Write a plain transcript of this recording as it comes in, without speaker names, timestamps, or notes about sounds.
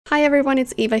Hi everyone,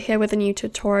 it's Eva here with a new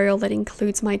tutorial that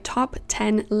includes my top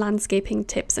 10 landscaping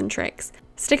tips and tricks.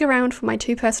 Stick around for my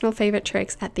 2 personal favorite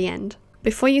tricks at the end.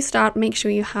 Before you start, make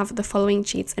sure you have the following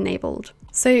cheats enabled.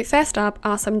 So first up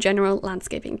are some general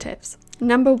landscaping tips.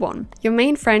 Number 1, your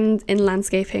main friend in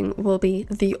landscaping will be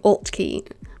the Alt key.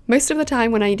 Most of the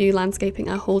time when I do landscaping,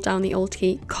 I hold down the Alt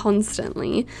key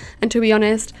constantly, and to be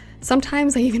honest,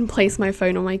 sometimes I even place my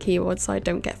phone on my keyboard so I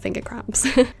don't get finger cramps.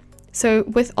 So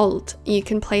with Alt, you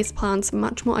can place plants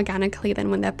much more organically than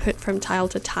when they're put from tile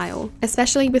to tile.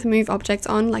 Especially with Move Objects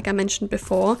on, like I mentioned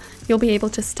before, you'll be able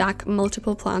to stack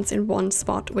multiple plants in one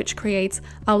spot, which creates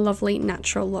a lovely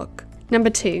natural look. Number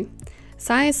 2,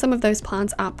 size some of those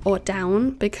plants up or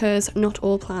down because not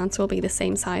all plants will be the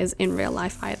same size in real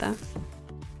life either.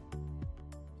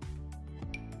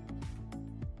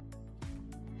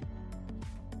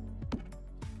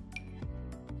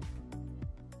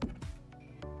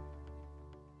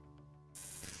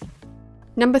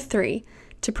 Number 3,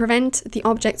 to prevent the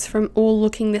objects from all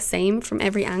looking the same from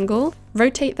every angle,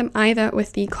 rotate them either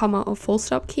with the comma or full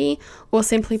stop key or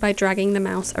simply by dragging the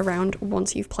mouse around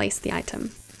once you've placed the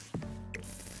item.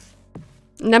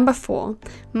 Number 4,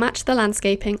 match the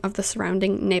landscaping of the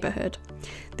surrounding neighborhood.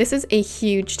 This is a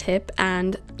huge tip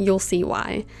and you'll see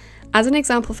why. As an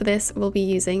example for this, we'll be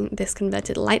using this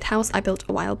converted lighthouse I built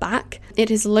a while back.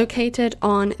 It is located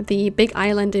on the big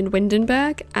island in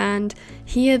Windenburg, and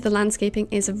here the landscaping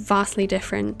is vastly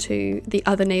different to the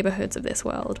other neighborhoods of this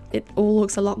world. It all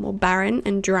looks a lot more barren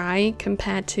and dry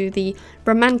compared to the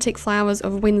romantic flowers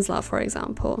of Winslow, for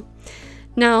example.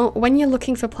 Now, when you're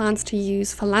looking for plants to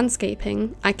use for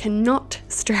landscaping, I cannot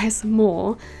stress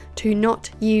more to not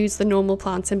use the normal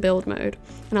plants in build mode,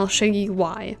 and I'll show you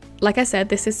why. Like I said,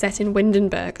 this is set in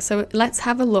Windenburg, so let's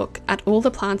have a look at all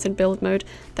the plants in build mode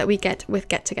that we get with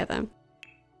Get Together.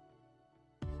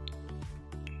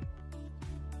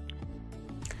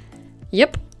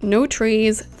 Yep, no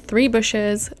trees, 3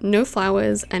 bushes, no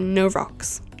flowers, and no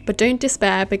rocks. But don't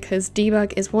despair because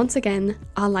debug is once again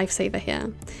our lifesaver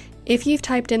here. If you've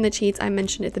typed in the cheats I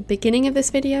mentioned at the beginning of this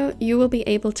video, you will be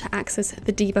able to access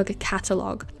the debug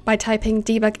catalog by typing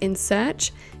debug in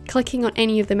search, clicking on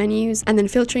any of the menus, and then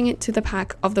filtering it to the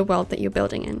pack of the world that you're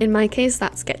building in. In my case,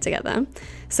 that's Get Together.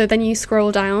 So then you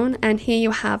scroll down and here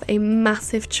you have a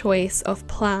massive choice of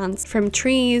plants from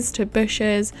trees to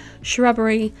bushes,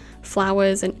 shrubbery,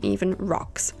 flowers, and even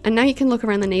rocks. And now you can look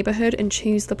around the neighborhood and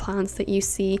choose the plants that you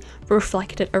see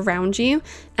reflected around you,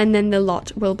 and then the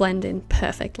lot will blend in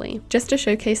perfectly. Just to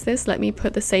showcase this, let me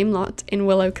put the same lot in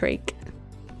Willow Creek.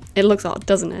 It looks odd,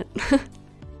 doesn't it?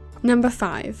 Number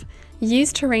 5.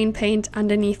 Use terrain paint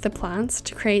underneath the plants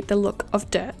to create the look of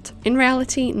dirt. In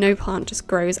reality, no plant just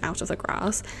grows out of the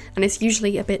grass, and it's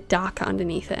usually a bit darker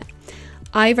underneath it.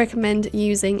 I recommend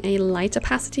using a light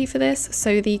opacity for this,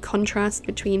 so the contrast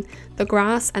between the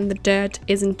grass and the dirt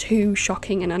isn't too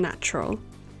shocking and unnatural.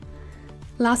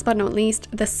 Last but not least,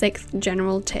 the 6th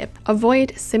general tip.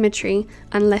 Avoid symmetry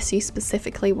unless you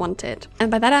specifically want it.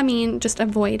 And by that I mean just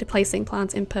avoid placing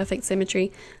plants in perfect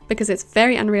symmetry because it's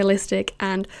very unrealistic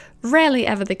and rarely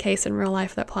ever the case in real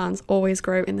life that plants always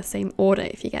grow in the same order,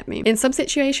 if you get me. In some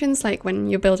situations, like when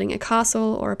you're building a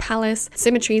castle or a palace,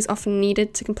 symmetry is often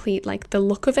needed to complete like the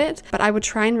look of it, but I would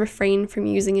try and refrain from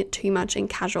using it too much in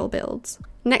casual builds.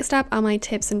 Next up are my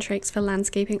tips and tricks for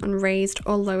landscaping on raised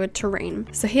or lowered terrain.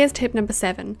 So here's tip number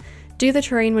 7. Do the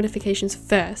terrain modifications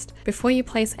first, before you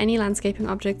place any landscaping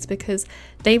objects because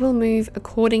they will move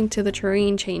according to the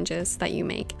terrain changes that you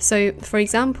make. So for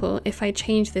example, if I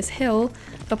change this hill,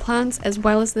 the plants as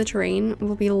well as the terrain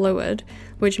will be lowered,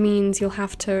 which means you'll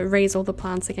have to raise all the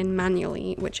plants again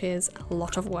manually, which is a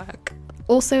lot of work.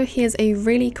 Also, here's a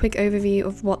really quick overview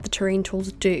of what the terrain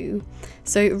tools do.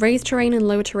 So raised terrain and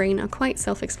lower terrain are quite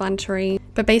self-explanatory,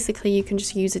 but basically you can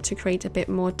just use it to create a bit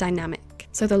more dynamic,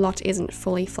 so the lot isn't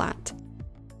fully flat.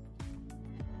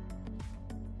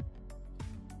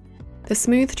 The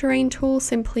smooth terrain tool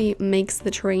simply makes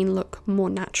the terrain look more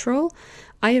natural.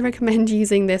 I recommend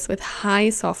using this with high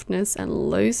softness and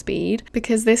low speed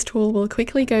because this tool will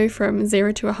quickly go from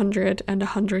 0 to 100 and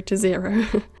 100 to 0.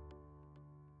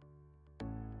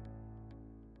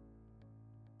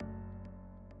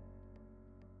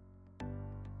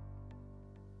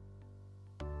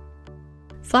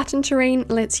 Flattened terrain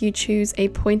lets you choose a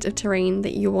point of terrain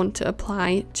that you want to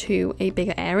apply to a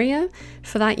bigger area.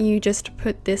 For that, you just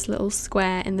put this little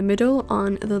square in the middle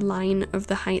on the line of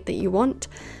the height that you want,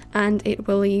 and it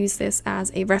will use this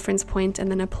as a reference point and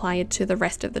then apply it to the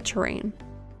rest of the terrain.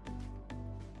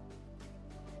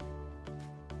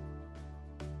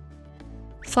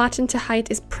 Flatten to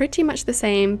height is pretty much the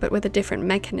same, but with a different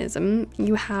mechanism.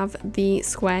 You have the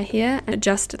square here,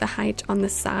 adjust the height on the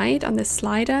side on this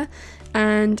slider,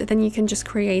 and then you can just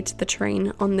create the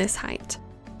terrain on this height.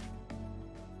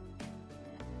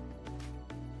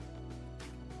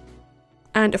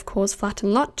 And of course,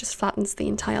 flatten lot just flattens the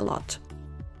entire lot.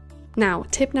 Now,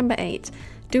 tip number 8.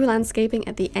 Do landscaping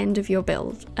at the end of your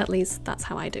build. At least that's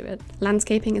how I do it.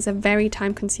 Landscaping is a very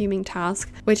time-consuming task,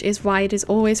 which is why it is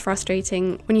always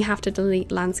frustrating when you have to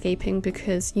delete landscaping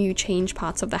because you change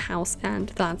parts of the house and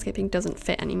the landscaping doesn't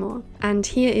fit anymore. And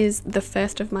here is the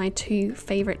first of my 2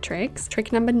 favorite tricks.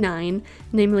 Trick number 9,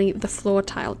 namely the floor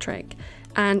tile trick.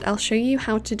 And I'll show you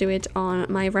how to do it on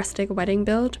my rustic wedding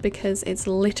build because it's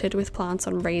littered with plants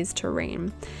on raised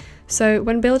terrain. So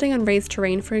when building on raised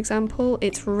terrain, for example,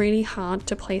 it's really hard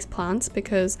to place plants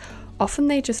because often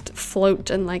they just float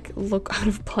and like look out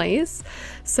of place.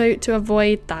 So to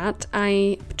avoid that,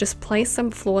 I just place some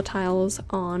floor tiles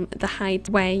on the height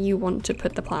where you want to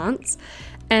put the plants,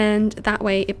 and that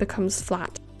way it becomes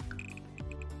flat.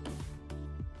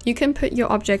 You can put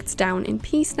your objects down in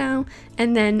peace now,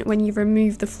 and then when you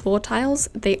remove the floor tiles,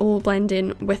 they all blend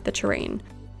in with the terrain.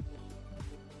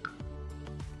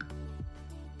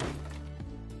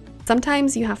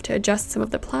 Sometimes you have to adjust some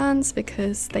of the plants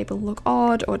because they will look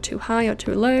odd or too high or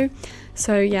too low.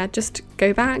 So yeah, just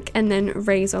go back and then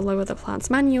raise or lower the plants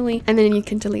manually, and then you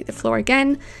can delete the floor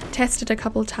again, test it a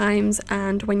couple times,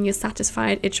 and when you're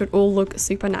satisfied, it should all look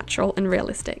super natural and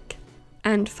realistic.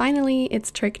 And finally,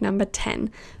 it's trick number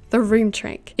 10, the room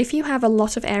trick. If you have a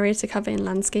lot of area to cover in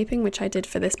landscaping, which I did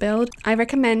for this build, I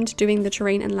recommend doing the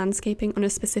terrain and landscaping on a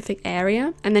specific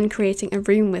area and then creating a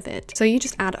room with it. So you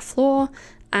just add a floor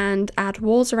and add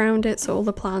walls around it so all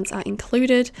the plants are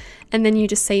included, and then you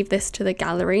just save this to the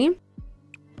gallery.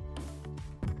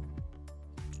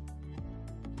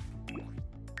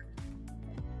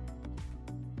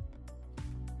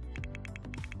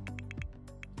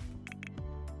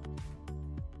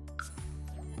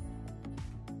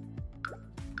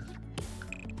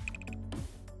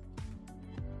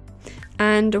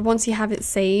 And once you have it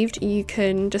saved, you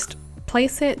can just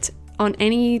place it on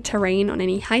any terrain, on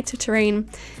any height of terrain.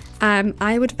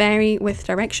 I would vary with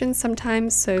directions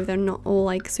sometimes, so they're not all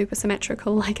like super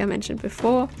symmetrical like I mentioned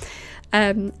before.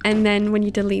 And then when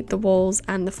you delete the walls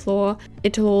and the floor,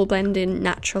 it'll all blend in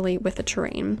naturally with the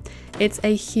terrain. It's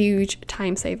a huge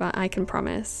time saver, I can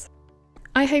promise.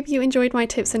 I hope you enjoyed my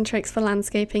tips and tricks for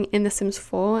landscaping in The Sims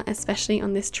 4, especially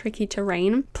on this tricky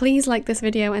terrain. Please like this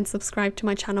video and subscribe to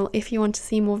my channel if you want to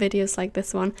see more videos like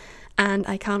this one, and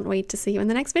I can't wait to see you in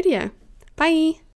the next video. Bye!